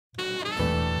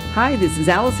Hi, this is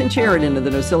Allison Sheridan of the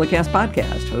NosillaCast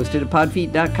podcast, hosted at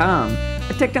podfeet.com,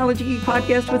 a technology geek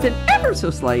podcast with an ever so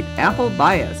slight Apple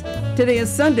bias. Today is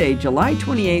Sunday, July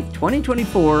 28th,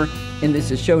 2024, and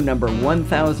this is show number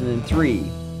 1003.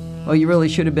 Well, you really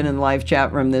should have been in the live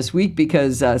chat room this week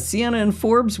because Sienna and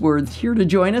Forbes were here to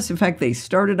join us. In fact, they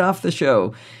started off the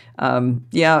show.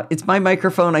 Yeah, it's my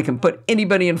microphone. I can put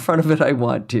anybody in front of it I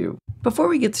want to. Before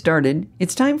we get started,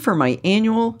 it's time for my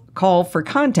annual call for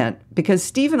content because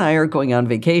Steve and I are going on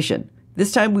vacation.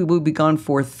 This time we will be gone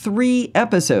for 3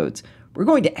 episodes. We're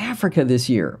going to Africa this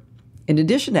year. In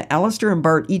addition to Alistair and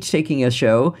Bart each taking a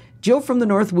show, Jill from the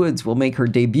North Woods will make her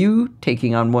debut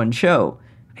taking on one show.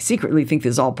 I secretly think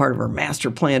this is all part of her master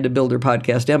plan to build her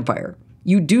podcast empire.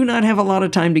 You do not have a lot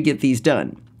of time to get these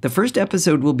done. The first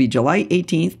episode will be July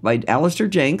 18th by Alistair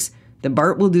Jenks. Then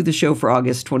Bart will do the show for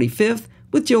August 25th,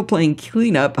 with Jill playing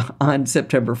cleanup on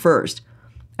September 1st.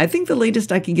 I think the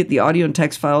latest I can get the audio and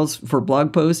text files for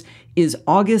blog posts is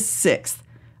August 6th.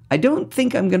 I don't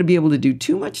think I'm going to be able to do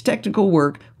too much technical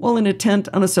work while in a tent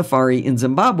on a safari in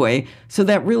Zimbabwe, so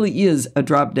that really is a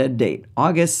drop-dead date,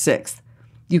 August 6th.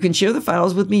 You can share the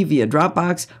files with me via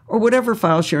Dropbox or whatever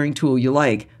file sharing tool you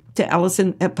like to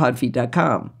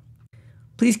allison@podfeet.com.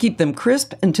 Please keep them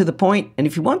crisp and to the point, and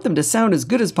if you want them to sound as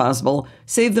good as possible,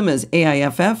 save them as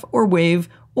AIFF or WAV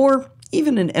or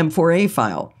even an M4A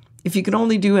file. If you can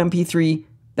only do MP3,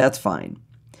 that's fine.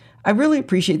 I really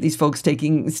appreciate these folks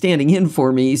standing in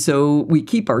for me so we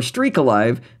keep our streak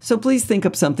alive, so please think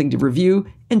up something to review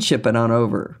and ship it on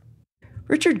over.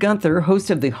 Richard Gunther, host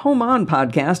of the Home On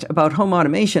podcast about home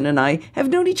automation, and I have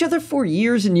known each other for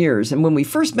years and years. And when we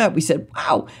first met, we said,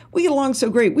 wow, we get along so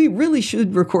great. We really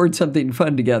should record something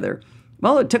fun together.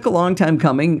 Well, it took a long time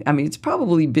coming. I mean, it's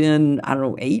probably been,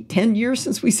 8, 10 years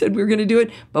since we said we were going to do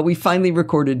it, but we finally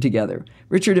recorded together.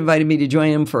 Richard invited me to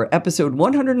join him for episode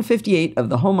 158 of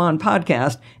the Home On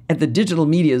podcast at the Digital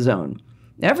Media Zone.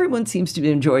 Everyone seems to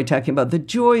enjoy talking about the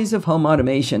joys of home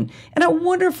automation and how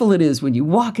wonderful it is when you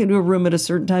walk into a room at a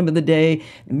certain time of the day,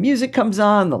 the music comes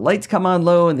on, the lights come on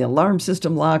low, and the alarm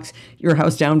system locks your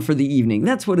house down for the evening.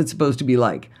 That's what it's supposed to be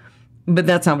like. But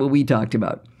that's not what we talked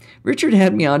about. Richard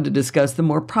had me on to discuss the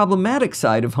more problematic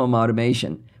side of home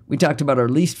automation. We talked about our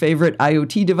least favorite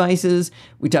IoT devices.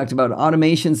 We talked about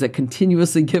automations that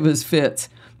continuously give us fits.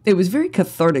 It was very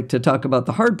cathartic to talk about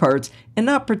the hard parts and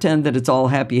not pretend that it's all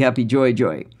happy, happy, joy,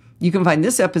 joy. You can find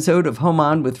this episode of Home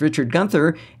On with Richard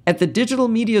Gunther at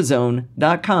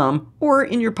thedigitalmediazone.com or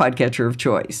in your podcatcher of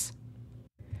choice.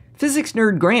 Physics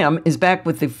nerd Graham is back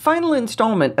with the final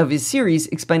installment of his series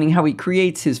explaining how he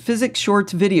creates his physics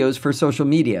shorts videos for social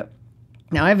media.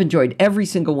 Now, I've enjoyed every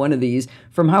single one of these,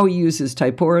 from how he uses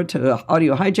Typora to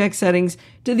audio hijack settings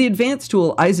to the advanced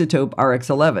tool Isotope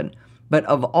RX11. But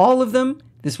of all of them,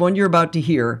 this one you're about to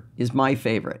hear is my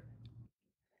favorite.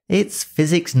 It's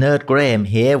Physics Nerd Graham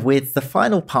here with the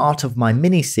final part of my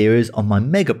mini-series on my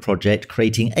mega project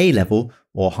creating A-level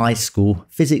or high school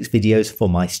physics videos for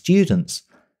my students.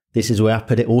 This is where I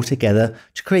put it all together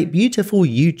to create beautiful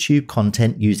YouTube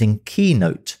content using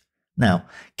Keynote. Now,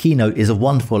 Keynote is a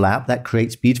wonderful app that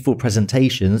creates beautiful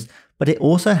presentations, but it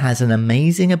also has an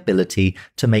amazing ability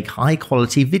to make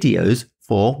high-quality videos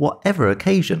for whatever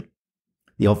occasion.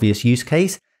 The obvious use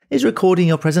case is recording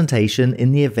your presentation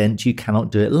in the event you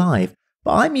cannot do it live,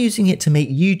 but I'm using it to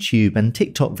make YouTube and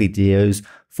TikTok videos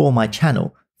for my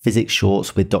channel, Physics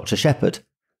Shorts with Dr. Shepherd.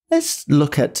 Let's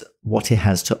look at what it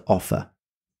has to offer.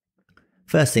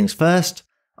 First things first,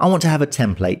 I want to have a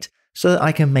template so that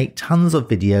I can make tons of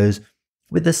videos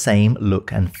with the same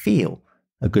look and feel.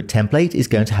 A good template is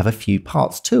going to have a few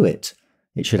parts to it.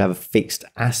 It should have a fixed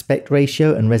aspect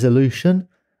ratio and resolution,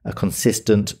 a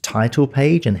consistent title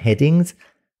page and headings,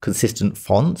 consistent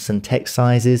fonts and text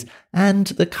sizes, and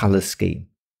the color scheme.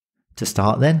 To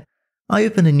start then, I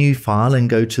open a new file and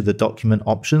go to the document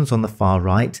options on the far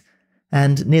right,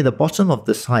 and near the bottom of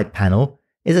the side panel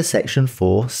is a section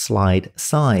for slide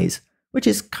size, which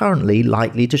is currently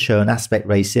likely to show an aspect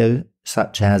ratio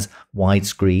such as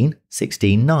widescreen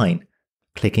 16:9.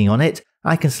 Clicking on it,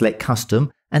 I can select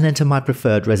custom and enter my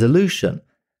preferred resolution.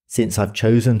 Since I've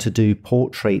chosen to do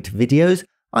portrait videos,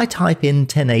 I type in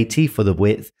 1080 for the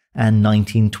width and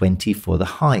 1920 for the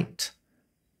height.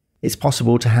 It's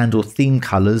possible to handle theme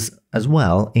colors as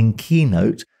well in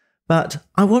Keynote, but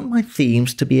I want my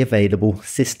themes to be available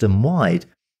system-wide.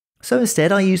 So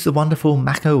instead I use the wonderful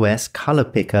macOS color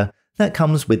picker that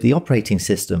comes with the operating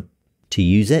system. To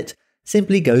use it,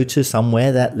 simply go to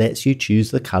somewhere that lets you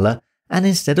choose the color, and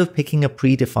instead of picking a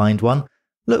predefined one,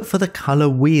 look for the color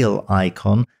wheel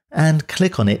icon and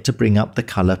click on it to bring up the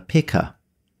color picker.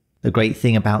 The great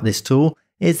thing about this tool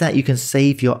is that you can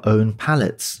save your own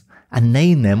palettes and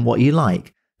name them what you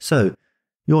like. So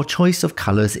your choice of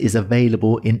colors is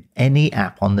available in any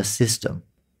app on the system.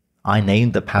 I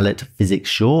named the palette Physics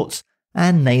Shorts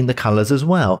and named the colors as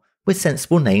well, with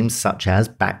sensible names such as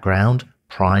background,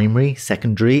 primary,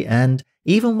 secondary, and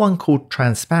even one called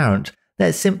transparent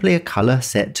that's simply a color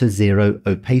set to 0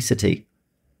 opacity.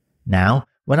 Now,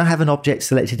 when I have an object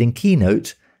selected in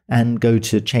Keynote and go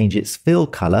to change its fill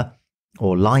color,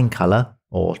 or line color,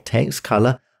 or text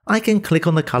color, I can click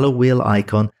on the color wheel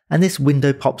icon and this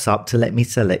window pops up to let me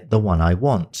select the one I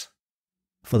want.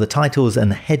 For the titles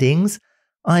and headings,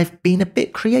 I've been a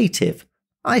bit creative.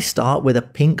 I start with a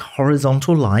pink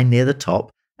horizontal line near the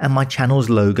top and my channel's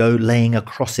logo laying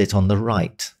across it on the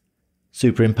right.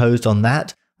 Superimposed on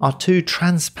that are two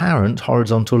transparent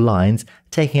horizontal lines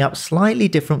taking up slightly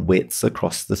different widths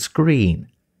across the screen.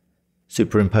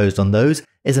 Superimposed on those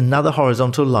is another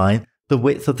horizontal line, the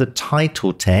width of the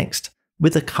title text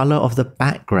with the color of the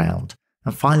background,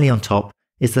 and finally on top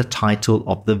is the title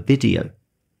of the video.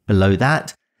 Below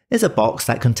that is a box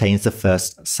that contains the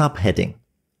first subheading.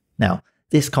 Now,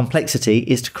 this complexity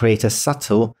is to create a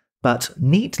subtle but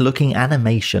neat looking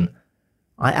animation.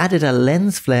 I added a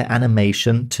lens flare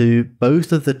animation to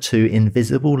both of the two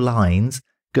invisible lines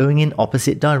going in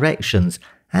opposite directions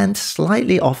and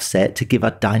slightly offset to give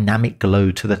a dynamic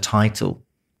glow to the title.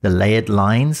 The layered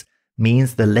lines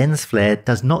means the lens flare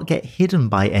does not get hidden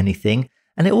by anything,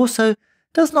 and it also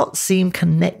does not seem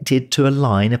connected to a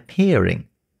line appearing.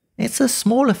 It's a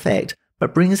small effect,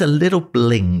 but brings a little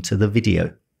bling to the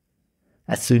video.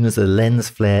 As soon as the lens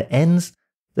flare ends,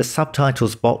 the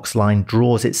subtitles box line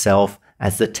draws itself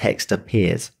as the text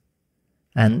appears.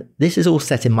 And this is all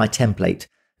set in my template,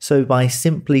 so by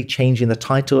simply changing the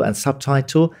title and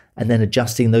subtitle and then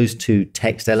adjusting those two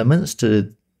text elements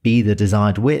to be the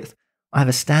desired width, I have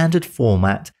a standard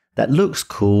format that looks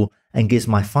cool and gives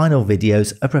my final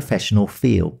videos a professional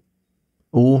feel.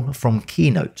 All from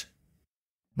Keynote.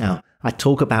 Now, I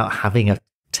talk about having a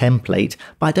template,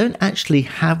 but I don't actually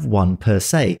have one per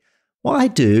se. What I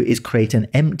do is create an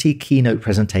empty Keynote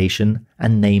presentation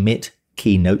and name it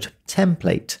Keynote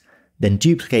Template. Then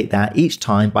duplicate that each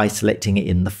time by selecting it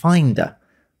in the Finder,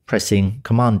 pressing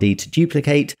Command D to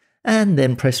duplicate, and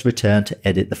then press Return to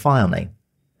edit the file name.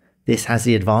 This has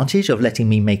the advantage of letting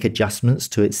me make adjustments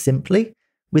to it simply,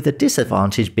 with the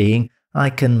disadvantage being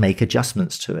I can make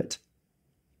adjustments to it.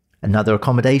 Another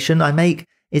accommodation I make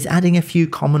is adding a few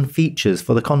common features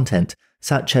for the content,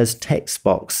 such as text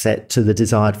box set to the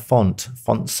desired font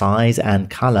size and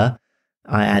color.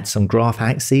 I add some graph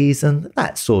axes and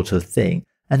that sort of thing,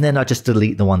 and then I just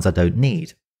delete the ones I don't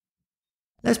need.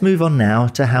 Let's move on now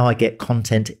to how I get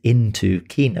content into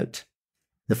Keynote.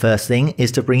 The first thing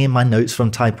is to bring in my notes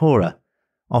from Typora.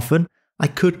 Often, I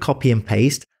could copy and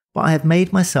paste, but I have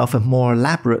made myself a more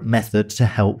elaborate method to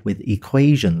help with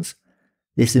equations.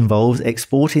 This involves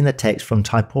exporting the text from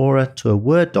Typora to a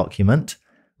Word document,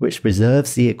 which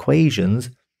preserves the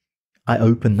equations. I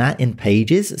open that in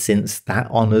Pages, since that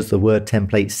honors the Word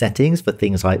template settings for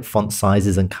things like font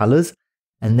sizes and colors,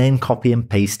 and then copy and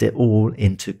paste it all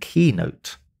into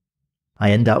Keynote.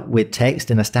 I end up with text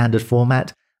in a standard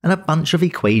format and a bunch of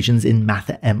equations in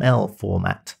MathML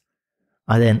format.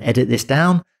 I then edit this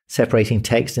down, separating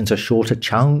text into shorter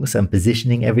chunks and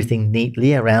positioning everything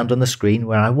neatly around on the screen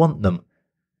where I want them.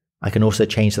 I can also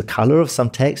change the color of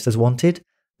some text as wanted,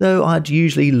 though I'd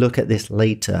usually look at this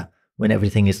later when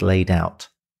everything is laid out.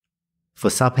 For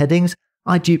subheadings,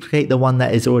 I duplicate the one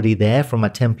that is already there from my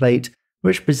template,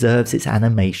 which preserves its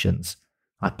animations.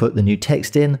 I put the new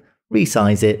text in,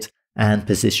 resize it, and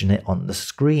position it on the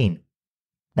screen.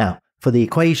 Now, for the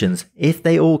equations, if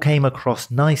they all came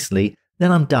across nicely,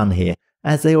 then I'm done here,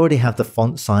 as they already have the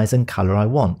font size and color I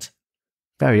want.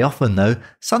 Very often though,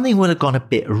 something will have gone a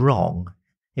bit wrong.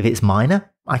 If it's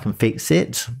minor, I can fix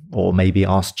it, or maybe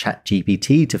ask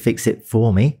ChatGPT to fix it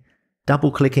for me.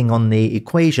 Double-clicking on the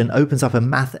equation opens up a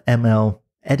MathML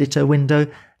editor window,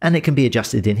 and it can be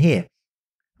adjusted in here.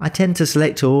 I tend to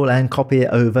select all and copy it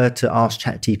over to ask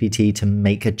ChatGPT to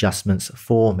make adjustments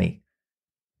for me.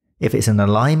 If it's an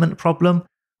alignment problem,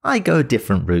 I go a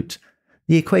different route.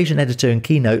 The equation editor in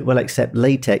Keynote will accept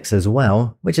LaTeX as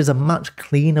well, which is a much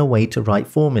cleaner way to write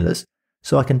formulas.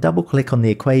 So I can double click on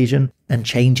the equation and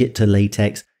change it to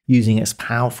LaTeX using its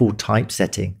powerful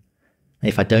typesetting.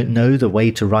 If I don't know the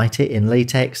way to write it in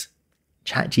LaTeX,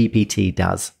 ChatGPT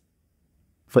does.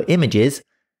 For images,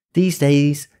 these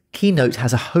days Keynote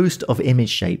has a host of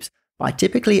image shapes, but I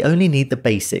typically only need the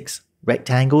basics: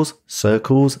 rectangles,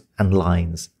 circles, and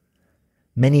lines.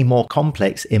 Many more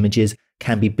complex images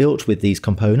can be built with these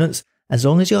components as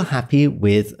long as you're happy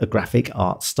with a graphic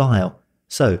art style.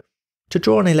 So, to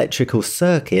draw an electrical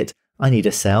circuit, I need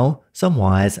a cell, some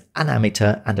wires, an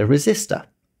ammeter, and a resistor.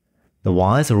 The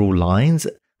wires are all lines,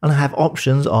 and I have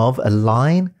options of a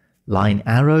line, line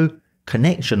arrow,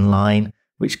 connection line,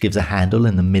 which gives a handle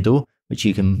in the middle, which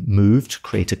you can move to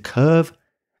create a curve,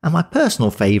 and my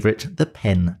personal favourite, the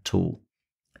pen tool.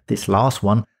 This last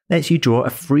one lets you draw a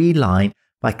free line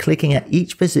by clicking at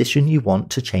each position you want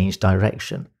to change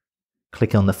direction.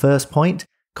 Clicking on the first point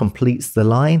completes the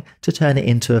line to turn it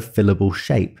into a fillable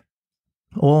shape.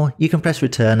 Or you can press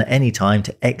return at any time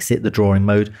to exit the drawing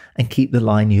mode and keep the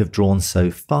line you have drawn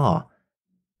so far.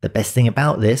 The best thing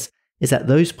about this is that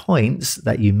those points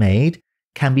that you made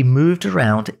can be moved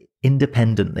around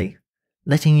independently,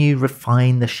 letting you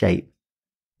refine the shape.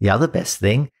 The other best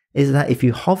thing is that if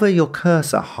you hover your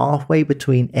cursor halfway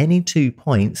between any 2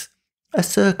 points, a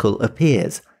circle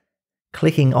appears.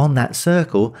 Clicking on that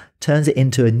circle turns it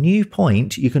into a new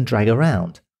point you can drag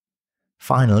around.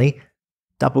 Finally,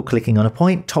 double-clicking on a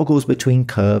point toggles between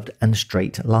curved and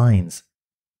straight lines.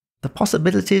 The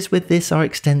possibilities with this are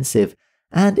extensive,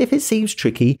 and if it seems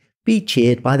tricky, be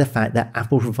cheered by the fact that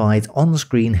Apple provides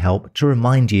on-screen help to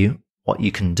remind you what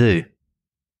you can do.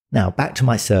 Now back to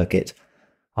my circuit.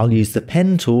 I'll use the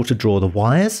pen tool to draw the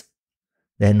wires.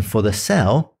 Then for the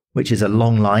cell, which is a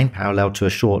long line parallel to a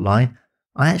short line,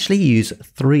 I actually use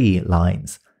 3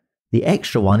 lines. The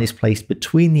extra one is placed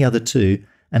between the other 2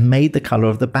 and made the colour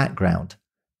of the background.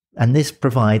 And this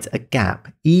provides a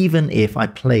gap even if I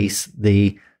place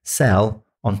the cell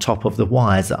on top of the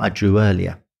wires that I drew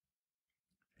earlier.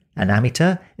 An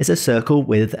ammeter is a circle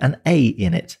with an A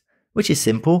in it, which is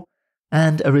simple,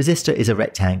 and a resistor is a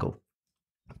rectangle.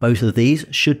 Both of these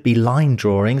should be line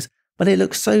drawings, but it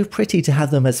looks so pretty to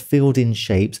have them as filled-in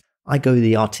shapes, I go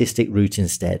the artistic route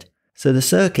instead. So the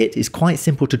circuit is quite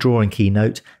simple to draw in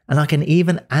Keynote, and I can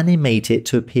even animate it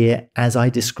to appear as I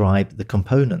describe the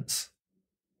components.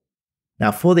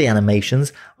 Now for the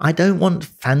animations, I don't want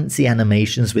fancy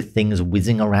animations with things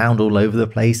whizzing around all over the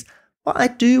place, but I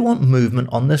do want movement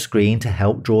on the screen to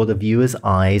help draw the viewer's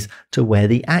eyes to where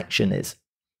the action is.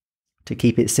 To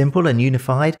keep it simple and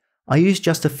unified, I use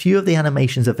just a few of the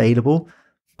animations available,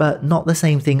 but not the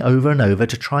same thing over and over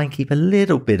to try and keep a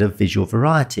little bit of visual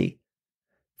variety.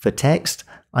 For text,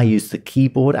 I use the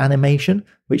keyboard animation,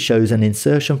 which shows an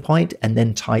insertion point and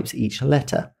then types each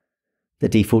letter. The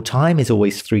default time is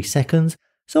always 3 seconds,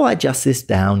 so I adjust this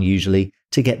down usually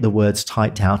to get the words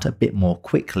typed out a bit more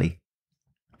quickly.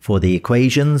 For the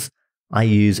equations, I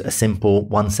use a simple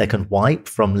 1-second wipe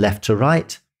from left to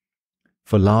right.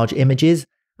 For large images,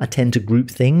 I tend to group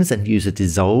things and use a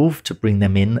dissolve to bring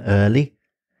them in early.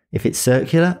 If it's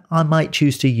circular, I might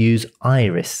choose to use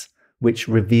iris, which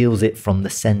reveals it from the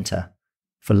center.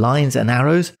 For lines and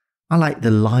arrows, I like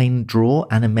the line draw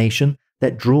animation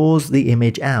that draws the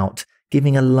image out,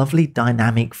 giving a lovely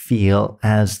dynamic feel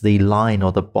as the line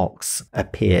or the box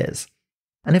appears.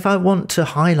 And if I want to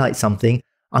highlight something,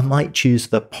 I might choose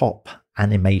the pop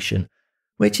animation,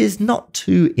 which is not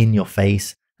too in your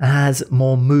face and has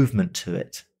more movement to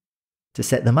it. To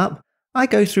set them up, I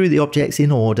go through the objects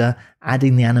in order,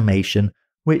 adding the animation,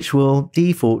 which will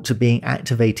default to being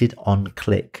activated on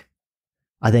click.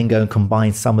 I then go and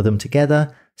combine some of them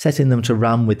together, setting them to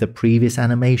run with the previous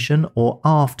animation or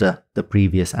after the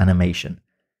previous animation.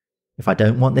 If I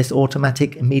don't want this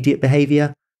automatic immediate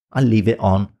behavior, I leave it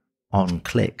on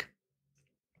click.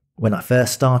 When I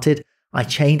first started, I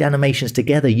chained animations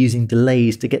together using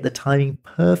delays to get the timing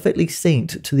perfectly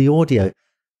synced to the audio,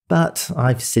 but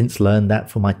I've since learned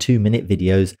that for my 2-minute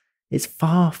videos, it's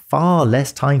far, far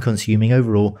less time consuming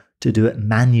overall to do it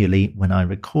manually when I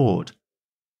record.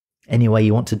 Any way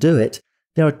you want to do it,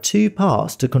 there are 2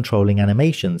 parts to controlling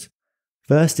animations.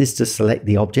 First is to select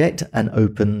the object and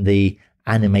open the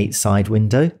Animate side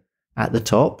window. At the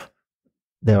top,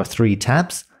 there are 3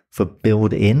 tabs for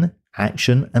Build In,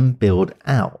 Action, and Build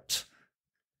Out.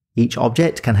 Each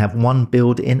object can have 1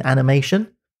 build in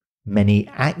animation, many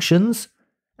actions,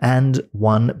 and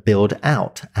 1 build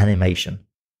out animation.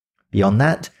 Beyond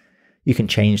that, you can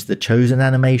change the chosen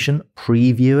animation,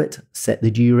 preview it, set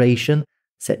the duration,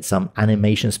 set some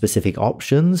animation-specific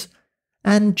options,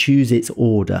 and choose its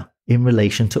order in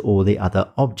relation to all the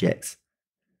other objects.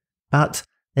 But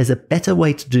there's a better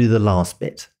way to do the last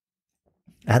bit.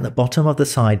 At the bottom of the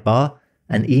sidebar,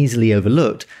 and easily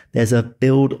overlooked, there's a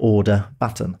Build Order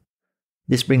button.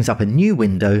 This brings up a new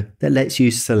window that lets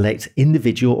you select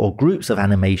individual or groups of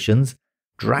animations,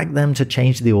 drag them to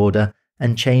change the order,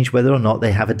 and change whether or not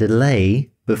they have a delay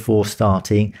before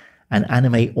starting and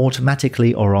animate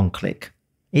automatically or on click.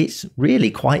 It's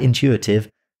really quite intuitive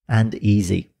and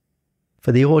easy.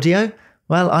 For the audio,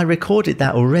 well, I recorded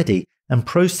that already, and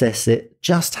process it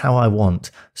just how I want.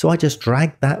 So I just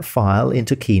drag that file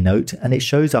into Keynote and it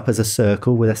shows up as a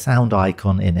circle with a sound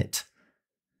icon in it.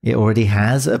 It already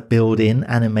has a built-in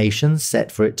animation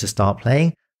set for it to start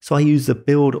playing, so I use the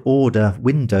build order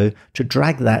window to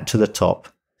drag that to the top,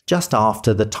 just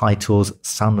after the title's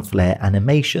sun flare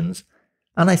animations,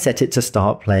 and I set it to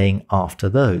start playing after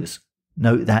those.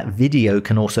 Note that video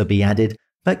can also be added,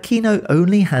 but Keynote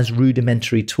only has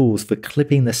rudimentary tools for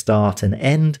clipping the start and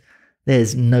end.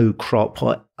 There's no crop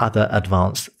or other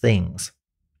advanced things.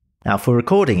 Now for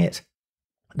recording it.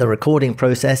 The recording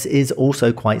process is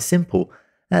also quite simple,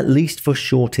 at least for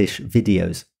shortish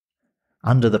videos.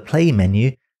 Under the play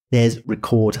menu, there's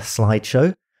Record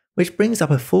Slideshow, which brings up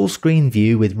a full screen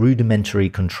view with rudimentary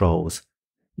controls.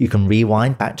 You can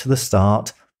rewind back to the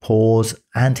start, pause,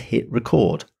 and hit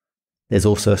record. There's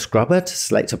also a scrubber to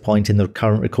select a point in the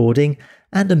current recording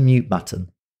and a mute button.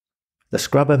 The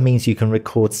scrubber means you can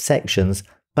record sections,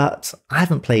 but I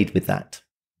haven't played with that.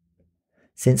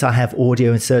 Since I have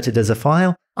audio inserted as a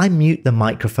file, I mute the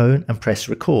microphone and press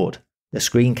record. The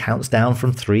screen counts down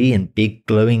from 3 in big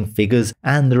glowing figures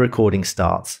and the recording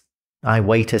starts. I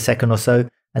wait a second or so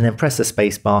and then press the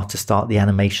spacebar to start the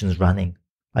animations running.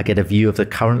 I get a view of the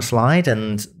current slide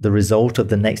and the result of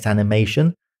the next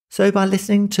animation, so by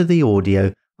listening to the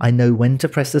audio, I know when to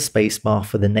press the spacebar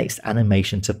for the next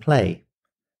animation to play.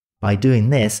 By doing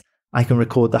this, I can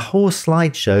record the whole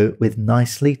slideshow with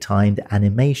nicely timed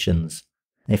animations.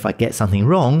 If I get something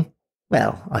wrong,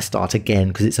 well, I start again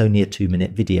because it's only a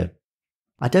 2-minute video.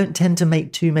 I don't tend to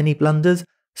make too many blunders,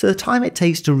 so the time it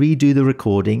takes to redo the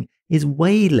recording is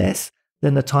way less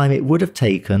than the time it would have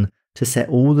taken to set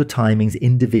all the timings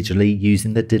individually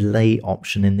using the delay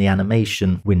option in the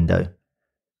animation window.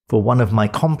 For one of my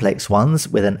complex ones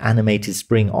with an animated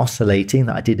spring oscillating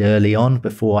that I did early on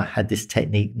before I had this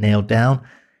technique nailed down,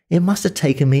 it must have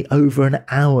taken me over an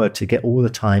hour to get all the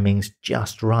timings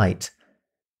just right.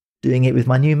 Doing it with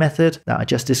my new method that I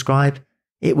just described,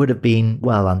 it would have been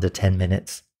well under 10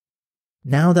 minutes.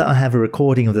 Now that I have a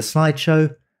recording of the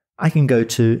slideshow, I can go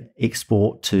to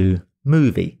Export to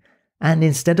Movie, and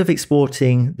instead of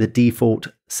exporting the default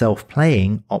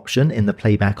self-playing option in the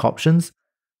playback options,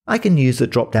 I can use the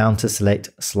drop-down to select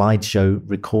Slideshow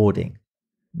Recording.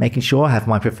 Making sure I have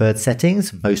my preferred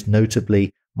settings, most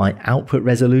notably my output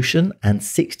resolution and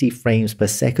 60 frames per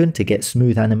second to get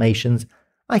smooth animations,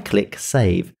 I click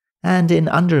Save, and in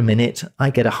under a minute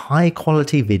I get a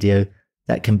high-quality video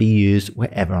that can be used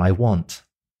wherever I want.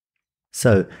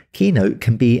 So, Keynote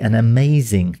can be an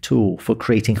amazing tool for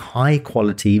creating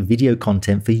high-quality video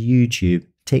content for YouTube,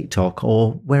 TikTok,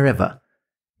 or wherever.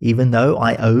 Even though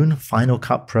I own Final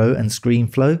Cut Pro and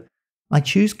ScreenFlow, I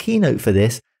choose Keynote for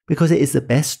this because it is the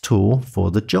best tool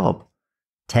for the job.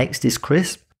 Text is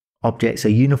crisp, objects are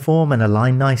uniform and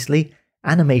align nicely,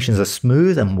 animations are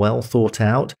smooth and well thought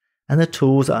out, and the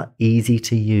tools are easy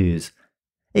to use.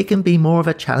 It can be more of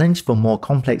a challenge for more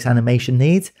complex animation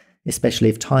needs, especially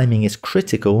if timing is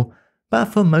critical, but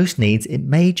for most needs it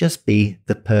may just be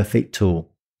the perfect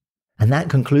tool. And that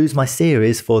concludes my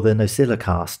series for the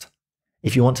NosillaCast.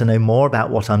 If you want to know more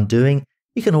about what I'm doing,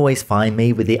 you can always find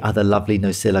me with the other lovely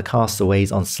Nosilla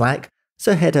castaways on Slack,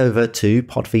 so head over to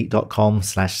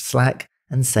podfeet.com/Slack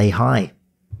and say hi.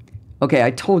 Okay,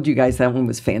 I told you guys that one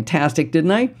was fantastic,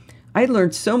 didn't I? I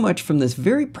learned so much from this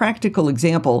very practical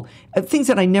example of things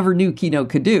that I never knew Keynote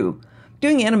could do.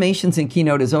 Doing animations in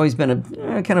Keynote has always been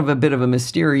a kind of a bit of a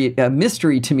mystery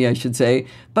to me, I should say.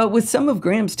 But with some of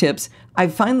Graham's tips, I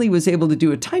finally was able to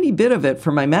do a tiny bit of it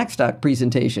for my Macstock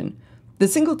presentation. The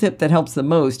single tip that helps the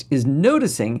most is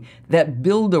noticing that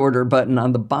build order button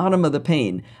on the bottom of the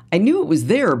pane. I knew it was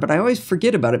there, but I always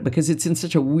forget about it because it's in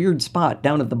such a weird spot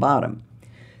down at the bottom.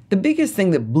 The biggest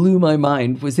thing that blew my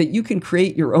mind was that you can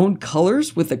create your own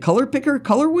colors with the color picker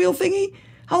color wheel thingy.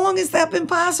 How long has that been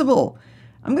possible?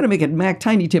 I'm going to make a Mac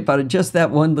Tiny tip out of just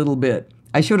that one little bit.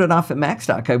 I showed it off at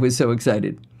Macstock. I was so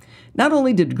excited. Not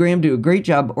only did Graham do a great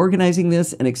job organizing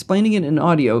this and explaining it in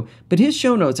audio, but his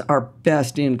show notes are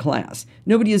best in class.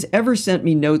 Nobody has ever sent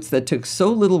me notes that took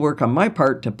so little work on my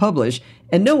part to publish,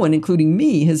 and no one, including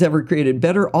me, has ever created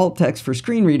better alt text for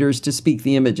screen readers to speak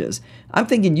the images. I'm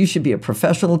thinking you should be a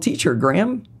professional teacher,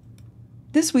 Graham.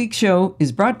 This week's show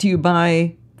is brought to you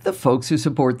by the folks who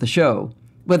support the show.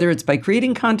 Whether it's by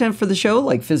creating content for the show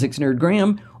like Physics Nerd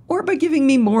Graham, or by giving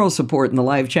me moral support in the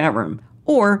live chat room,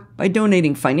 or by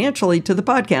donating financially to the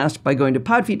podcast by going to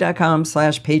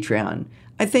podfeet.com/Patreon.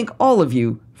 I thank all of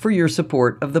you for your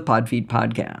support of the Podfeet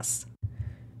podcasts.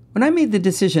 When I made the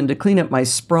decision to clean up my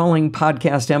sprawling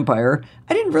podcast empire,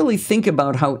 I didn't really think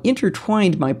about how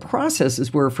intertwined my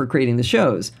processes were for creating the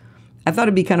shows. I thought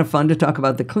it'd be kind of fun to talk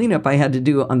about the cleanup I had to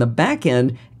do on the back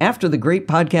end after the great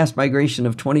podcast migration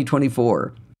of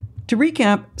 2024. To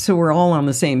recap, so we're all on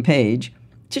the same page,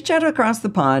 Chit Chat Across the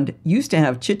Pond used to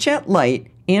have Chit Chat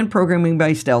Lite and Programming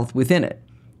by Stealth within it.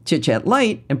 Chit Chat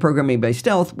Lite and Programming by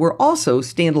Stealth were also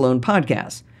standalone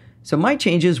podcasts. So my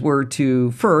changes were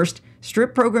to, first,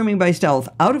 strip Programming by Stealth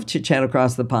out of Chit Chat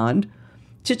Across the Pond.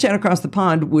 Chit Chat Across the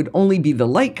Pond would only be the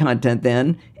Lite content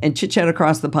then, and Chit Chat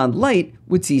Across the Pond Lite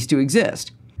would cease to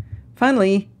exist.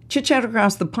 Finally, Chit Chat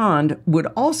Across the Pond would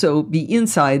also be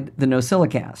inside the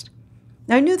NosillaCast.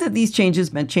 Now, I knew that these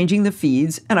changes meant changing the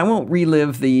feeds, and I won't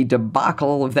relive the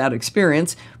debacle of that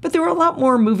experience, but there were a lot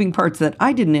more moving parts that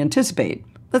I didn't anticipate.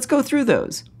 Let's go through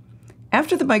those.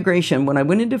 After the migration, when I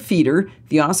went into Feeder,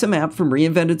 the awesome app from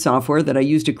Reinvented Software that I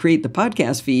used to create the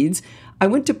podcast feeds, I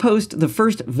went to post the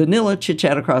first vanilla Chit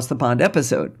Chat Across the Pond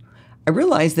episode. I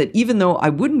realized that even though I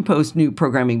wouldn't post new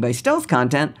Programming by Stealth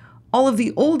content, all of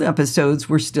the old episodes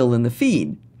were still in the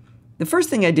feed. The first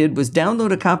thing I did was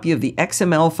download a copy of the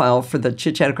XML file for the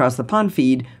Chit Chat Across the Pond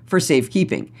feed for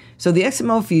safekeeping. So the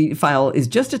XML file is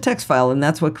just a text file, and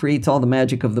that's what creates all the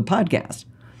magic of the podcast.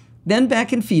 Then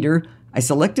back in Feeder, I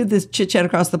selected this Chit Chat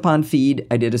Across the Pond feed,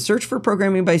 I did a search for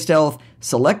Programming by Stealth,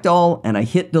 select all, and I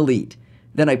hit delete.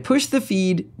 Then I pushed the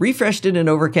feed, refreshed it in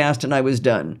Overcast, and I was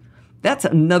done. That's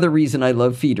another reason I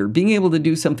love Feeder, being able to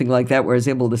do something like that where I was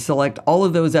able to select all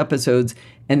of those episodes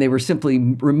and they were simply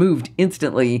removed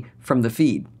instantly from the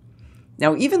feed.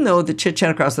 Now, even though the Chit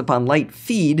Chat Across the Pond Lite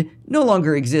feed no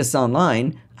longer exists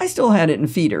online, I still had it in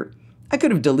Feeder. I could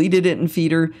have deleted it in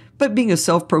Feeder, but being a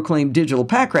self-proclaimed digital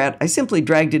pack rat, I simply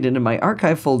dragged it into my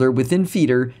archive folder within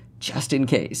Feeder, just in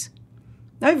case.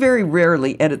 I very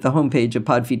rarely edit the homepage of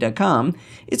podfeet.com.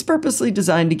 It's purposely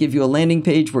designed to give you a landing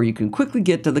page where you can quickly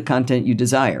get to the content you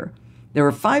desire. There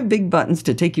are 5 big buttons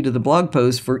to take you to the blog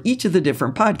post for each of the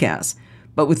different podcasts,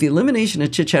 but with the elimination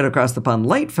of Chit Chat Across the Pond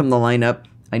Lite from the lineup,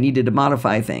 I needed to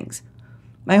modify things.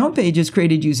 My homepage is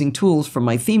created using tools from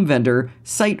my theme vendor,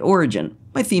 Site Origin.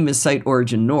 My theme is Site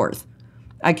Origin North.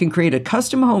 I can create a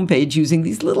custom homepage using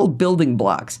these little building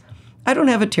blocks. I don't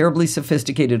have a terribly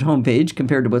sophisticated homepage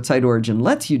compared to what Site Origin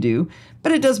lets you do,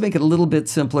 but it does make it a little bit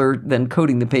simpler than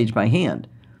coding the page by hand.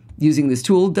 Using this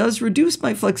tool does reduce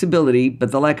my flexibility,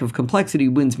 but the lack of complexity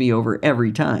wins me over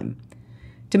every time.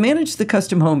 To manage the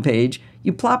custom homepage,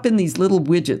 you plop in these little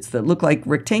widgets that look like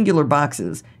rectangular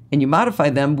boxes, and you modify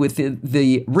them with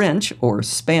the wrench, or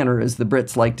spanner as the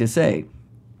Brits like to say.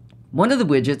 One of the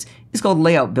widgets is called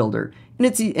Layout Builder, and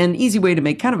it's an easy way to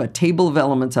make kind of a table of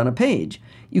elements on a page.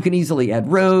 You can easily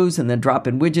add rows and then drop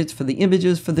in widgets for the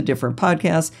images for the different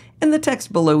podcasts and the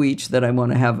text below each that I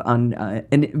want to have on,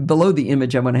 and below the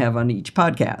image I want to have on each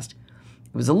podcast.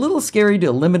 It was a little scary to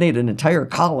eliminate an entire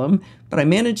column, but I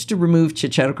managed to remove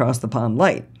Chit Chat Across the Pond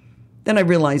Lite. Then I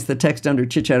realized the text under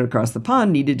Chit Chat Across the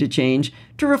Pond needed to change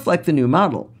to reflect the new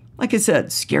model. Like I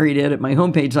said, scary to edit my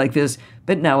homepage like this,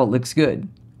 but now it looks good.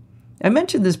 I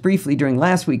mentioned this briefly during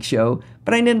last week's show,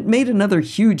 but I made another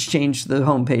huge change to the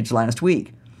homepage last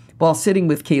week. While sitting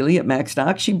with Kaylee at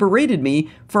MacStock, she berated me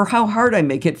for how hard I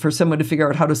make it for someone to figure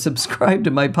out how to subscribe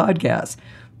to my podcast.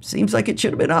 Seems like it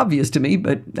should have been obvious to me,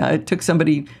 but it took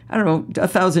somebody,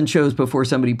 1,000 shows before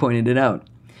somebody pointed it out.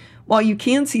 While you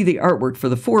can see the artwork for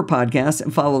the 4 podcasts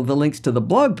and follow the links to the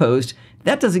blog post,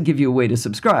 that doesn't give you a way to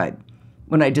subscribe.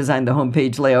 When I designed the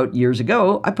homepage layout years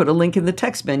ago, I put a link in the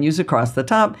text menus across the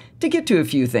top to get to a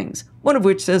few things, one of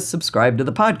which says subscribe to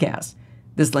the podcast.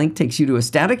 This link takes you to a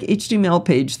static HTML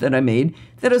page that I made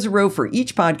that has a row for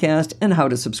each podcast and how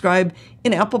to subscribe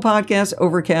in Apple Podcasts,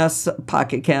 Overcast,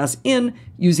 Pocket Casts, and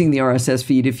using the RSS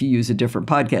feed if you use a different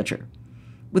podcatcher.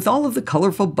 With all of the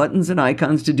colorful buttons and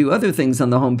icons to do other things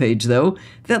on the homepage, though,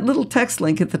 that little text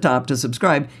link at the top to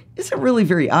subscribe isn't really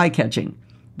very eye-catching.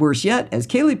 Worse yet, as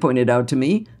Kaylee pointed out to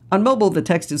me, on mobile the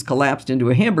text is collapsed into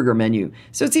a hamburger menu,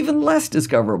 so it's even less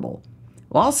discoverable.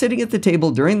 While sitting at the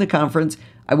table during the conference,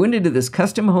 I went into this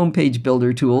custom homepage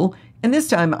builder tool, and this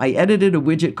time I edited a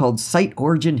widget called Site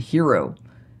Origin Hero.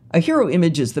 A hero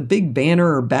image is the big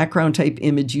banner or background type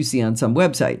image you see on some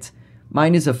websites.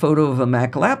 Mine is a photo of a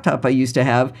Mac laptop I used to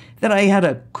have that I had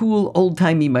a cool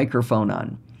old-timey microphone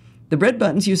on. The red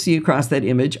buttons you see across that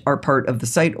image are part of the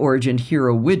Site Origin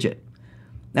Hero widget.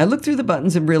 I looked through the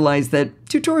buttons and realized that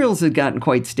tutorials had gotten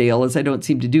quite stale as I don't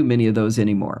seem to do many of those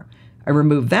anymore. I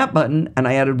removed that button and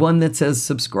I added one that says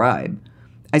subscribe.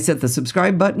 I set the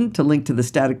subscribe button to link to the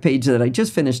static page that I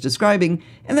just finished describing,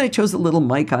 and then I chose a little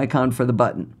mic icon for the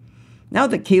button. Now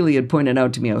that Kaylee had pointed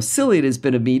out to me how silly it has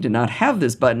been of me to not have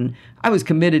this button, I was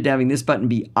committed to having this button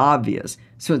be obvious.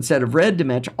 So instead of red to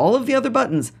match all of the other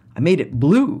buttons, I made it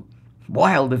blue.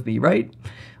 Wild of me, right?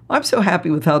 I'm so happy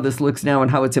with how this looks now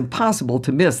and how it's impossible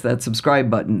to miss that subscribe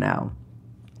button now.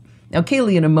 Now,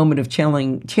 Kaylee, in a moment of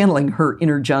channeling her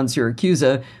inner John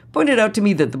Siracusa, pointed out to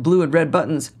me that the blue and red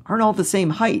buttons aren't all the same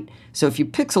height. So if you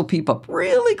pixel peep up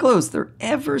really close, they're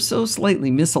ever so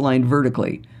slightly misaligned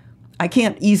vertically. I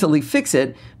can't easily fix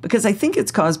it because I think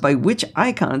it's caused by which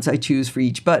icons I choose for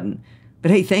each button.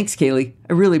 But hey, thanks, Kaylee.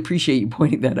 I really appreciate you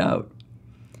pointing that out.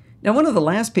 Now, one of the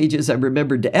last pages I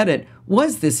remembered to edit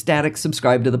was this static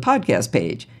subscribe to the podcast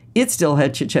page. It still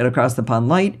had Chit Chat Across the Pond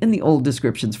Light and the old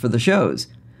descriptions for the shows.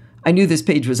 I knew this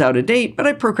page was out of date, but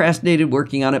I procrastinated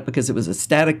working on it because it was a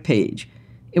static page.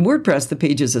 In WordPress, the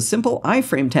page is a simple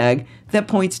iframe tag that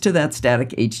points to that static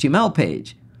HTML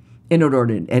page. In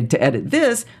order to edit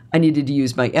this, I needed to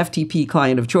use my FTP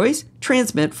client of choice,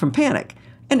 Transmit from Panic,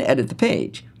 and edit the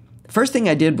page. The first thing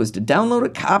I did was to download a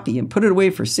copy and put it away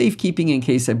for safekeeping in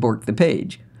case I borked the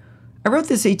page. I wrote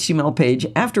this HTML page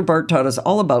after Bart taught us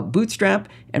all about Bootstrap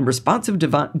and responsive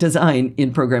design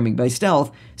in Programming by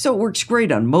Stealth, so it works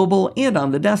great on mobile and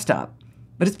on the desktop.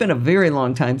 But it's been a very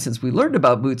long time since we learned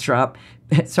about Bootstrap,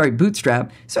 so I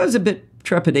was a bit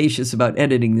trepidatious about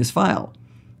editing this file.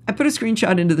 I put a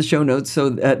screenshot into the show notes so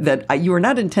that you are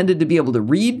not intended to be able to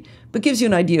read, but gives you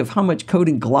an idea of how much code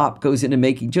and glop goes into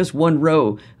making just one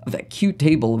row of that cute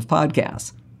table of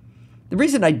podcasts. The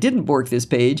reason I didn't bork this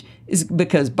page is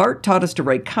because Bart taught us to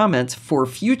write comments for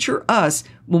future us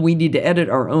when we need to edit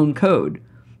our own code.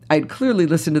 I had clearly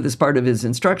listened to this part of his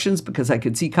instructions because I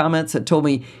could see comments that told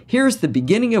me, here's the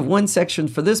beginning of one section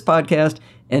for this podcast,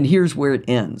 and here's where it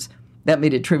ends. That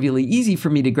made it trivially easy for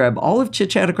me to grab all of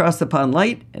Chit Chat Across the Pond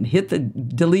Light and hit the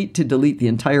delete to delete the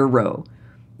entire row.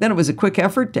 Then it was a quick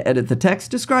effort to edit the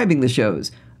text describing the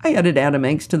shows. I added Adam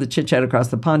Angst to the Chit Chat Across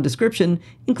the Pond description,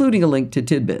 including a link to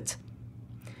tidbits.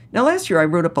 Now, last year I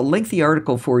wrote up a lengthy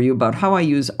article for you about how I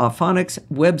use Auphonics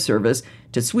web service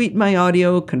to sweeten my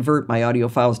audio, convert my audio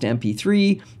files to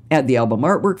MP3, add the album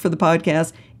artwork for the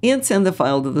podcast, and send the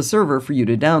file to the server for you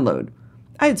to download.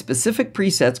 I had specific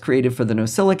presets created for the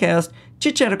NosillaCast,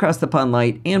 Chit Chat Across the Pond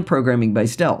Light, and Programming by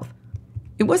Stealth.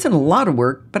 It wasn't a lot of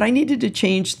work, but I needed to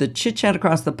change the Chit Chat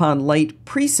Across the Pond Light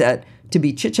preset to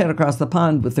be Chit Chat Across the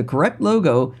Pond with the correct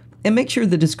logo and make sure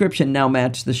the description now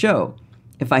matched the show.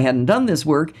 If I hadn't done this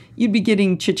work, you'd be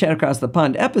getting Chit Chat Across the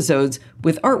Pond episodes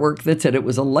with artwork that said it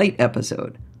was a light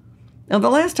episode. Now, the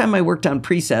last time I worked on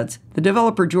presets, the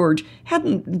developer George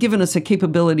hadn't given us a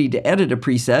capability to edit a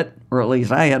preset, or at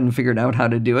least I hadn't figured out how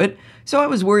to do it, so I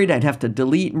was worried I'd have to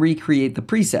delete and recreate the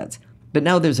presets. But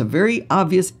now there's a very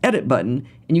obvious edit button,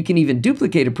 and you can even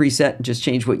duplicate a preset and just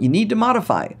change what you need to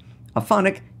modify.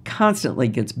 Auphonic constantly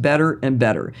gets better and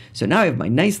better, so now I have my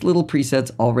nice little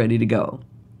presets all ready to go.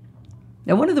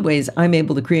 Now, one of the ways I'm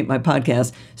able to create my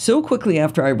podcast so quickly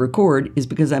after I record is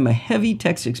because I'm a heavy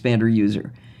text expander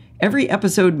user. Every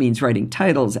episode means writing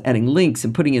titles, adding links,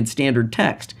 and putting in standard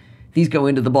text. These go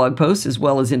into the blog posts as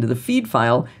well as into the feed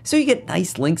file, so you get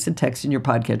nice links and text in your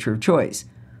podcatcher of choice.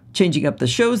 Changing up the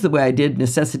shows the way I did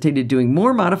necessitated doing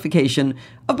more modification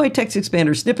of my text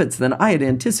expander snippets than I had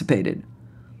anticipated.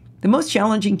 The most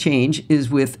challenging change is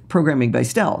with Programming by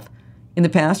Stealth. In the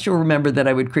past, you'll remember that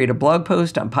I would create a blog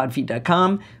post on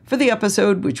podfeet.com for the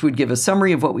episode, which would give a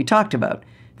summary of what we talked about,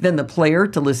 then the player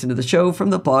to listen to the show from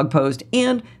the blog post,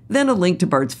 and then a link to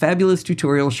Bart's fabulous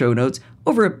tutorial show notes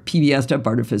over at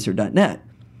pbs.bartificer.net.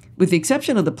 With the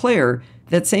exception of the player,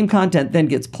 that same content then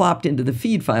gets plopped into the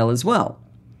feed file as well.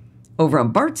 Over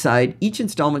on Bart's side, each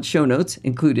installment show notes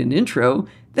include an intro,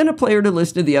 then a player to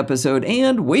listen to the episode,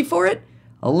 and, wait for it,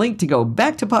 a link to go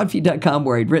back to podfeet.com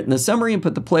where I'd written the summary and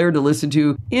put the player to listen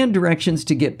to, and directions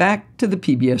to get back to the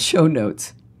PBS show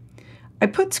notes. I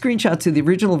put screenshots of the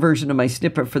original version of my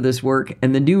snippet for this work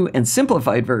and the new and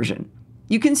simplified version.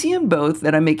 You can see in both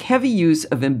that I make heavy use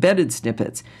of embedded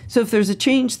snippets, so if there's a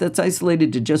change that's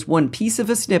isolated to just one piece of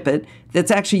a snippet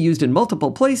that's actually used in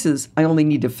multiple places, I only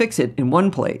need to fix it in one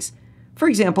place. For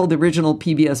example, the original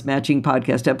PBS Matching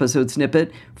Podcast episode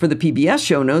snippet for the PBS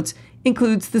show notes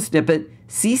includes the snippet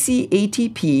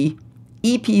CCATP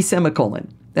EP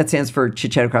semicolon. That stands for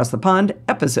Chit Chat Across the Pond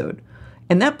episode.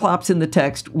 And that plops in the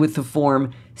text with the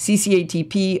form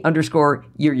CCATP _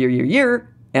 year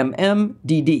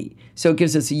MMDD. So it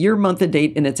gives us a year, month, and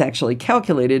date, and it's actually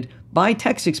calculated by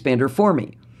Text Expander for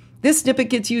me. This snippet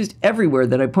gets used everywhere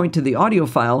that I point to the audio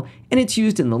file, and it's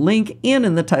used in the link and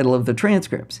in the title of the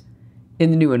transcripts. In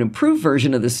the new and improved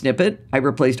version of the snippet, I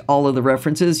replaced all of the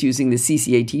references using the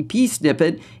CCATP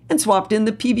snippet and swapped in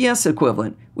the PBS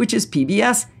equivalent, which is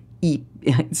PBS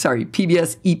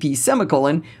EP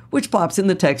semicolon, which plops in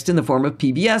the text in the form of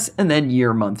PBS and then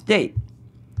year, month, date.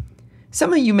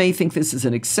 Some of you may think this is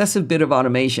an excessive bit of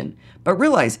automation, but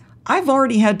realize I've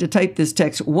already had to type this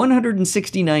text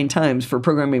 169 times for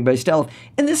Programming by Stealth,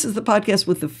 and this is the podcast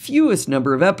with the fewest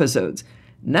number of episodes.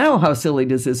 Now how silly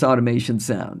does this automation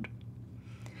sound?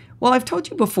 Well, I've told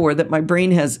you before that my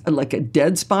brain has like a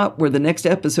dead spot where the next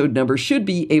episode number should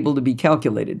be able to be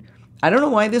calculated. I don't know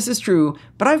why this is true,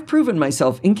 but I've proven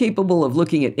myself incapable of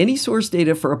looking at any source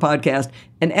data for a podcast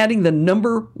and adding the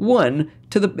number 1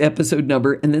 to the episode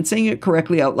number and then saying it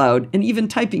correctly out loud and even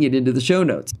typing it into the show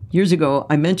notes. Years ago,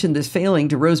 I mentioned this failing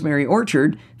to Rosemary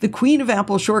Orchard, the queen of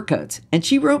Apple shortcuts, and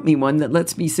she wrote me one that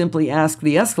lets me simply ask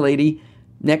the Esk Lady,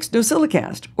 next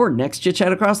NosillaCast, or next Chit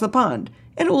Chat Across the Pond,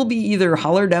 and it will be either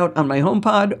hollered out on my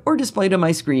HomePod or displayed on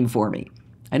my screen for me.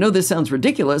 I know this sounds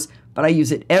ridiculous, but I use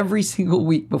it every single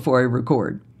week before I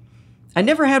record. I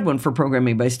never had one for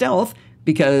Programming by Stealth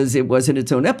because it wasn't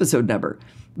its own episode number.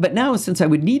 But now, since I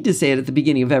would need to say it at the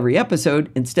beginning of every episode,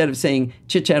 instead of saying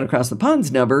Chit Chat Across the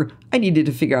Pond's number, I needed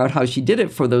to figure out how she did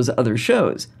it for those other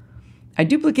shows. I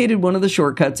duplicated one of the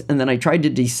shortcuts and then I tried to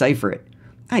decipher it.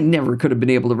 I never could have been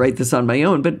able to write this on my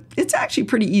own, but it's actually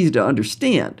pretty easy to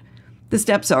understand. The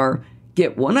steps are: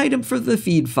 get one item for the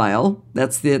feed file,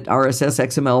 that's the RSS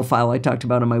XML file I talked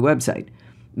about on my website.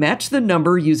 Match the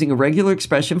number using a regular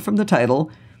expression from the title.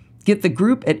 Get the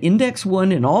group at index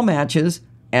 1 in all matches.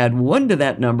 Add 1 to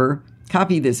that number.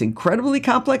 Copy this incredibly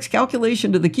complex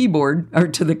calculation to the keyboard, or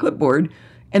to the clipboard,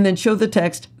 and then show the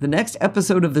text, the next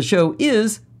episode of the show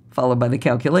is, followed by the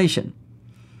calculation.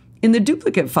 In the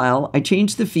duplicate file, I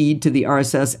changed the feed to the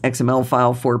RSS XML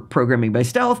file for Programming by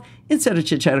Stealth instead of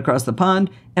Chit Chat Across the Pond,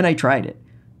 and I tried it.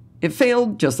 It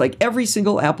failed just like every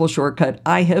single Apple shortcut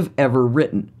I have ever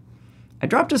written. I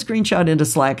dropped a screenshot into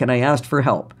Slack and I asked for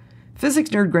help.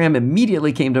 Physics Nerd Graham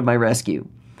immediately came to my rescue.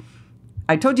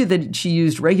 I told you that she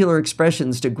used regular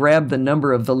expressions to grab the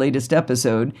number of the latest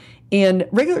episode, and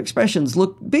regular expressions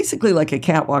look basically like a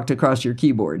cat walked across your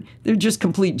keyboard. They're just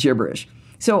complete gibberish.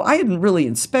 So I hadn't really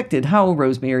inspected how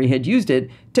Rosemary had used it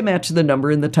to match the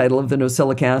number in the title of the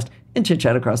NosillaCast and Chit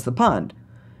Chat Across the Pond.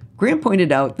 Graham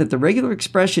pointed out that the regular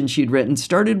expression she'd written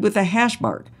started with a hash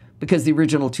mark, because the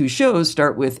original 2 shows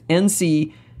start with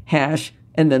NC hash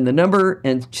and then the number,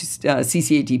 and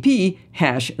CCATP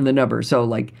hash and the number. So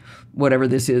like whatever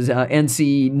this is,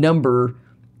 NC number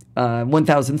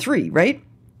 1003, right?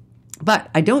 But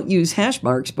I don't use hash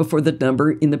marks before the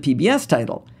number in the PBS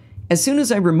title. As soon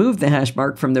as I removed the hash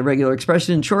mark from the regular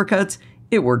expression in shortcuts,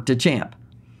 it worked a champ.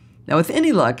 Now, with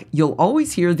any luck, you'll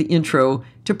always hear the intro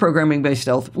to Programming by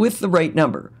Stealth with the right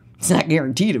number. It's not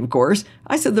guaranteed, of course.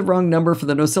 I said the wrong number for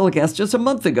the NosillaCast just a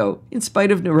month ago, in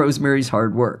spite of Rosemary's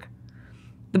hard work.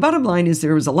 The bottom line is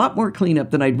there was a lot more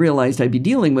cleanup than I'd realized I'd be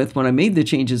dealing with when I made the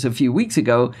changes a few weeks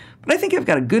ago, but I think I've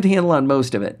got a good handle on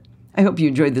most of it. I hope you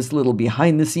enjoyed this little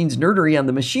behind-the-scenes nerdery on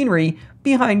the machinery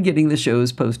behind getting the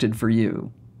shows posted for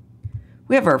you.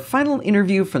 We have our final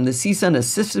interview from the CSUN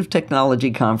Assistive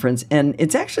Technology Conference, and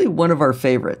it's actually one of our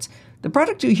favorites. The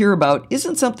product you hear about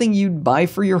isn't something you'd buy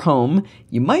for your home.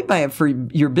 You might buy it for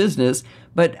your business,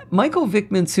 but Michael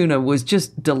Vickman-Suna was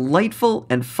just delightful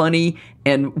and funny,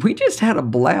 and we just had a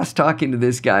blast talking to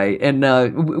this guy. And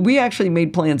we actually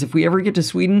made plans. If we ever get to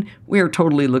Sweden, we are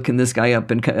totally looking this guy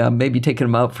up and maybe taking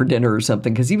him out for dinner or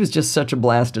something, because he was just such a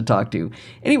blast to talk to.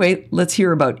 Anyway, let's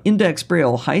hear about Index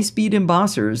Braille high-speed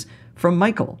embossers from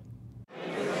Michael.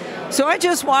 So I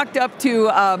just walked up to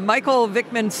Michael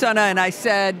Vickman-Suna and I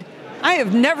said, I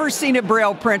have never seen a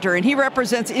Braille printer, and he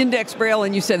represents Index Braille,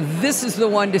 and you said this is the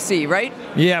one to see, right?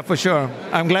 Yeah, for sure.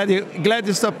 I'm glad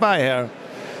you stopped by here,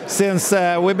 since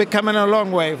we've been coming a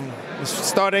long way,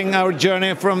 starting our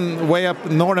journey from way up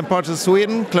northern parts of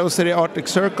Sweden, close to the Arctic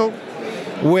Circle,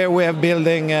 where we are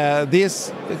building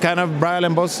these kind of Braille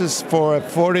embossers for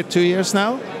 42 years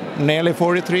now, nearly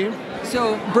 43.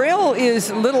 So Braille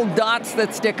is little dots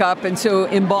that stick up, and so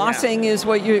embossing is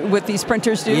what these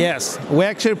printers do? Yes, we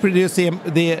actually produce the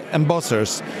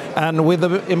embossers, and with the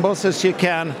embossers you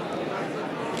can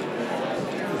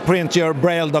print your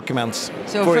Braille documents.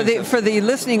 So for the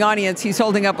listening audience, he's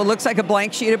holding up what looks like a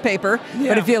blank sheet of paper,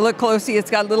 but if you look closely,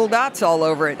 it's got little dots all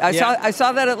over it. I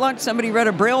saw that at lunch. Somebody read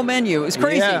a Braille menu. It was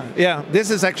crazy. Yeah. This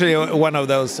is actually one of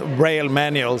those Braille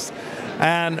manuals.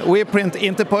 And we print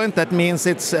interpoint. That means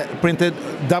it's printed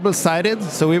double-sided,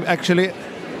 so we actually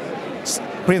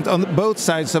print on both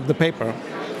sides of the paper.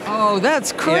 Oh,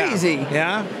 that's crazy.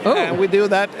 Yeah. Oh. And we do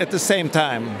that at the same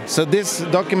time. So this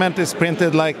document is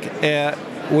printed like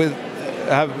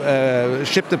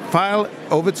shipped the file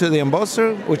over to the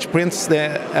embosser, which prints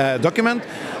the document,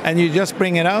 and you just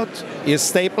bring it out, you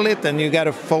staple it, and you got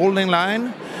a folding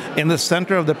line in the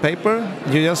center of the paper.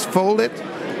 You just fold it,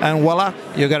 and voila,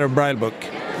 you got a Braille book.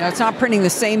 Now, it's not printing the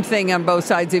same thing on both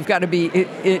sides. They've got to be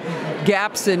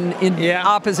gaps in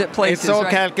opposite places. It's all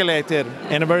right? calculated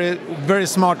in a very, very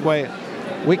smart way.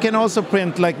 We can also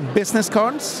print like business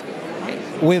cards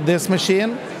with this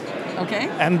machine. Okay.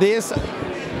 And these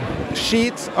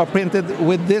sheets are printed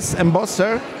with this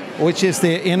embosser, which is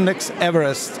the Index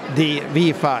Everest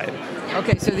V5.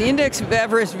 Okay, so the Index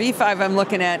Everest V5 I'm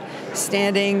looking at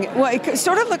standing, well, it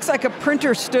sort of looks like a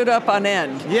printer stood up on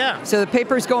end. Yeah. So the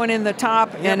paper's going in the top,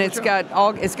 and it's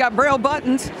got Braille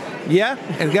buttons. Yeah,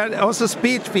 it got also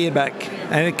speech feedback,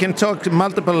 and it can talk to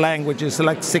multiple languages,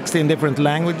 like 16 different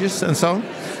languages and so on.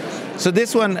 So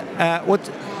this one, what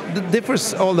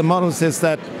differs all the models is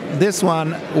that this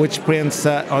one, which prints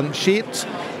on sheet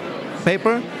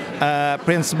paper,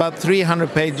 prints about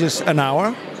 300 pages an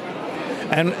hour.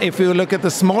 And if you look at the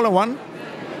smaller one,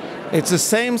 it's the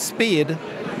same speed,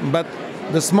 but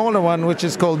the smaller one, which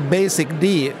is called Basic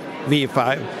D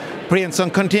V5, prints on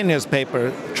continuous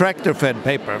paper, tractor-fed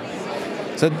paper.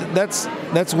 So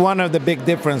that's one of the big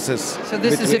differences. So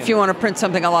this is if you want to print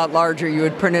something a lot larger, you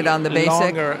would print it on the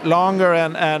Basic? Longer,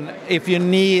 and if you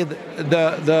need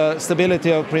the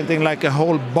stability of printing like a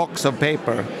whole box of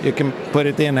paper, you can put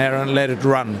it in here and let it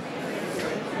run.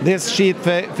 This sheet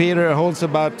feeder holds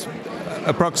about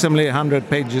approximately 100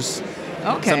 pages,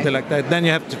 something like that. Then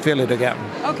you have to fill it again.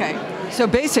 Okay, so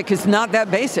Basic is not that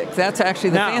basic. That's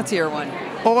actually the fancier one.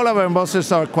 All of our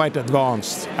embossers are quite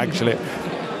advanced, actually.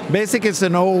 Basic is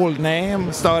an old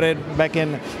name, started back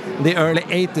in the early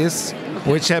 80s,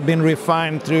 which have been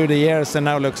refined through the years and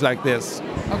now looks like this.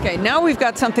 Okay, now we've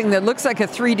got something that looks like a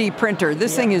 3D printer.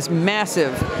 This thing is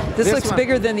massive. This looks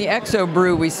bigger than the Exo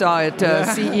Brew we saw at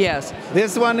CES.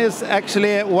 This one is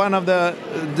actually one of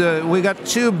we got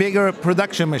two bigger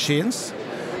production machines.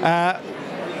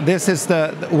 This is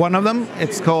one of them.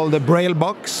 It's called the Braille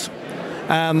Box.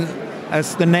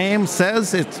 As the name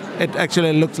says, it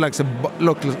actually looks like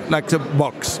a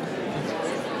box.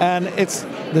 And it's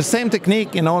the same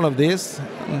technique in all of these.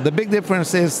 The big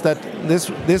difference is that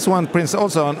this one prints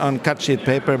also on cut sheet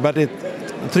paper, but it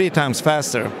 3 times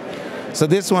faster. So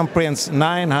this one prints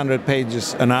 900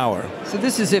 pages an hour. So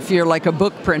this is if you're like a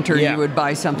book printer, you would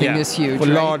buy something this huge, for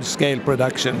right? large-scale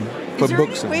production. Is there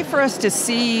any way for us to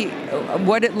see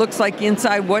what it looks like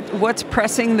inside? What's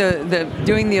pressing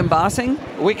doing the embossing?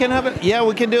 We can have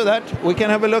we can do that. We can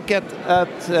have a look at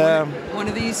one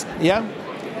of these. Yeah.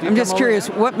 I'm just curious,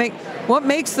 what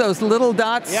makes those little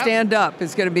dots stand up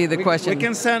is going to be the question. We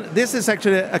can send. This is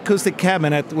actually an acoustic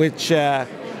cabinet which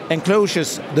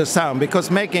encloses the sound, because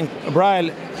making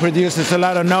Braille produces a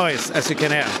lot of noise, as you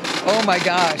can hear. Oh my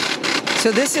gosh!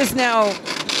 So this is now.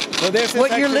 So this is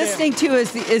what you're listening to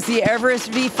is the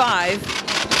Everest V5,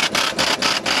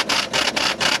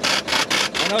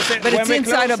 but it's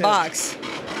inside a box.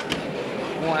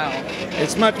 Wow!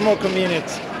 It's much more convenient.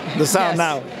 The sound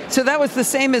now. So that was the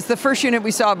same as the first unit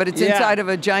we saw, but it's inside of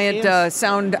a giant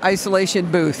sound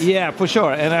isolation booth. Yeah, for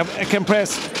sure. And I can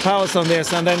press pause on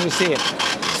this, and then you see it.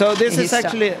 So this is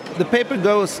actually, the paper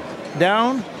goes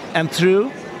down and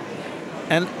through,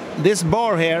 and this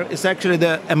bar here is actually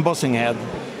the embossing head.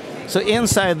 So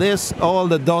inside this, all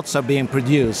the dots are being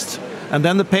produced, and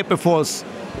then the paper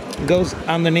goes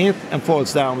underneath and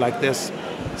falls down like this.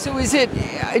 So is it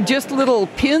just little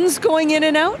pins going in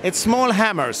and out? It's small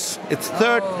hammers. It's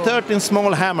 13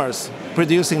 small hammers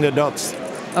producing the dots.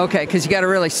 Okay, because you got to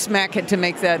really smack it to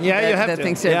make that, you have that to.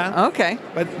 thing sit. Yeah. Okay.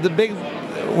 But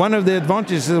one of the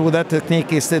advantages with that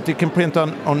technique is that you can print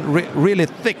on really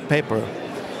thick paper.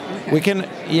 Okay.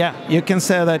 You can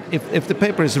say that if the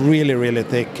paper is really, really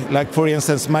thick, like for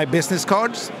instance my business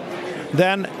cards,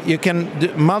 then you can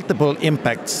do multiple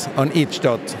impacts on each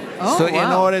dot. So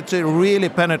in order to really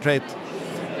penetrate,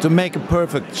 to make a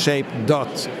perfect shaped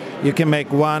dot, you can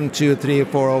make 1, 2, 3,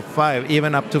 4, or 5,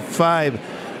 even up to 5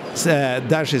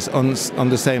 dashes on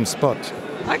the same spot.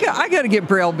 I got to get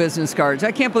Braille business cards.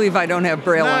 I can't believe I don't have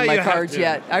Braille on my cards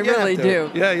yet. I really do.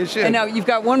 Yeah, you should. And now you've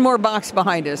got one more box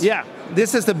behind us. Yeah,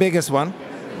 this is the biggest one.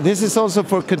 This is also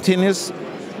for continuous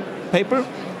paper.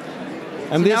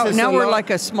 And so now we're like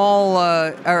a small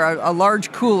or a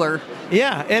large cooler.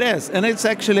 Yeah, it is. And it's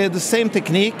actually the same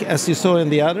technique as you saw in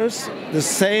the others. The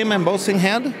same embossing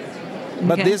head.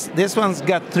 But this one's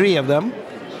got 3 of them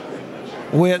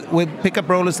with pickup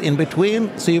rollers in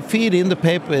between. So you feed in the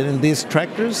paper in these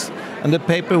tractors, and the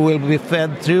paper will be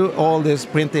fed through all this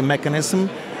printing mechanism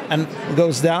and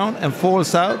goes down and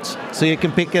falls out. So you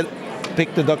can pick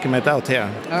the document out here.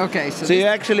 Okay. So you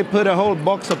actually put a whole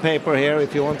box of paper here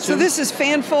if you want to. So this is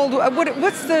fan fold.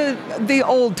 What's the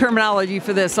old terminology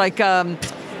for this? Like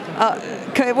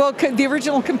The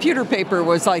original computer paper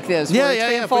was like this. Yeah, where it's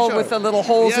yeah, for fold sure. with the little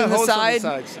holes in the holes side.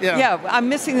 on the sides. Yeah. I'm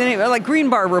missing the name. Like green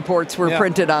bar reports were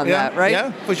printed on that, right?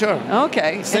 Yeah, for sure.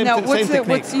 Okay. Same, and now, same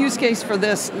what's the use case for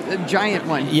this giant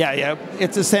one? Yeah.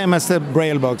 It's the same as the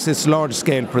Braille box. It's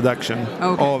large-scale production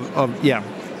of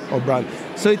Braille.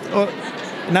 So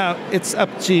now it's up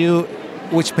to you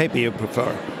which paper you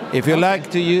prefer. If you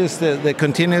like to use the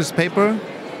continuous paper,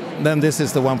 then this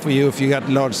is the one for you if you got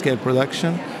large-scale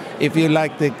production. If you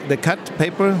like the cut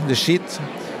paper, the sheet,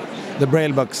 the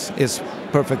Braille box is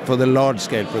perfect for the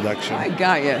large-scale production. I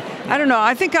got you. I don't know.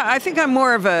 I think I'm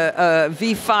more of a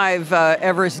V5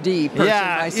 Everest D person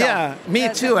myself. Yeah, me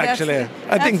too. Actually,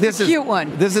 I think this is cute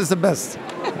one. This is the best.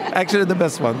 Actually, the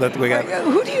best one that we got.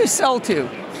 Who do you sell to?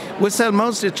 We sell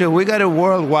mostly to. We got a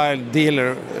worldwide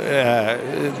dealer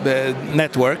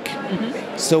network.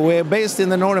 Mm-hmm. So we're based in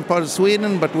the northern part of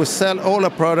Sweden, but we sell all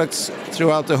our products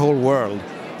throughout the whole world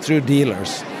through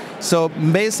dealers. So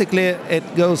basically, it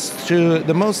goes through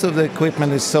the most of the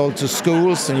equipment is sold to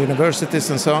schools and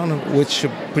universities and so on, which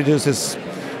produces,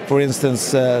 for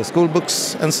instance, school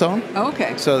books and so on.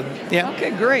 Okay. So yeah.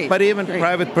 Okay, great. But even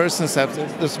private persons have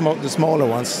the smaller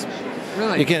ones.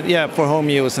 Really? You can for home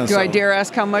use and so on. Do I dare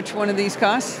ask how much one of these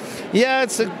costs? Yeah,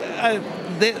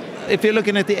 if you're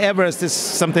looking at the Everest, it's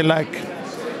something like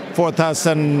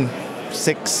 4,000.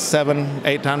 $600, $700,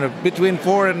 $800, between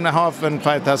 $4,500 and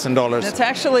 $5,000. That's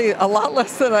actually a lot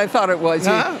less than I thought it was.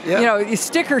 You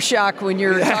sticker shock when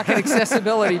you're talking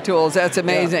accessibility tools. That's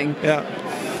amazing. Yeah.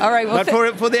 All right. Well,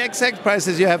 but for the exact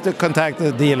prices, you have to contact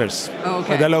the dealers,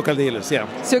 the local dealers. Yeah.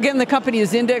 So again, the company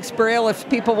is Index Braille. If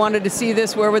people wanted to see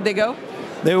this, where would they go?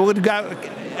 They would go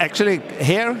actually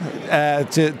here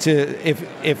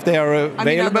if they are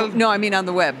available. I mean on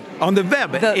the web. On the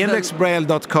web,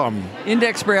 indexbraille.com.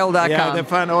 Indexbraille.com. Yeah, they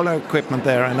find all our equipment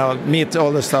there, and I'll meet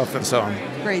all the stuff and so on.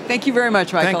 Great. Thank you very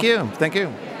much, Michael. Thank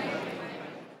you.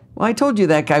 Well, I told you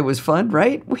that guy was fun,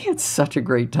 right? We had such a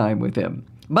great time with him.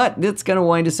 But that's going to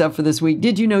wind us up for this week.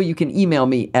 Did you know you can email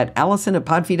me at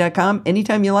allison@podfeet.com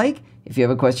anytime you like? If you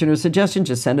have a question or suggestion,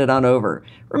 just send it on over.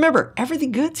 Remember,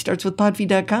 everything good starts with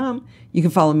podfeet.com. You can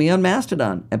follow me on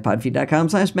Mastodon at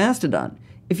podfeet.com/Mastodon.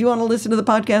 If you want to listen to the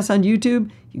podcast on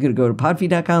YouTube, you can go to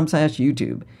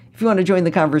podfeet.com/YouTube. If you want to join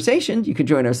the conversation, you can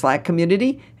join our Slack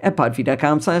community at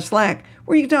podfeet.com/Slack,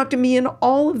 where you can talk to me and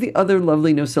all of the other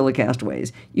lovely NosillaCast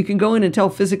ways. You can go in and tell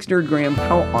Physics Nerd Graham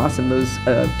how awesome those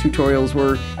tutorials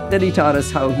were that he taught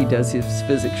us how he does his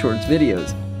Physics Shorts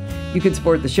videos. You can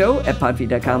support the show at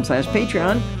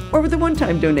podfeet.com/Patreon or with a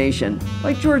one-time donation,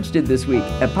 like George did this week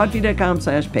at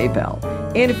podfeet.com/PayPal.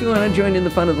 And if you want to join in the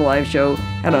fun of the live show,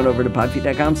 head on over to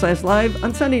podfeet.com/live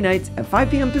on Sunday nights at 5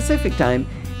 p.m. Pacific time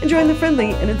and join the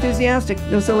friendly and enthusiastic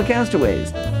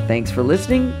NosillaCastaways. Thanks for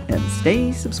listening and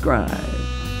stay subscribed.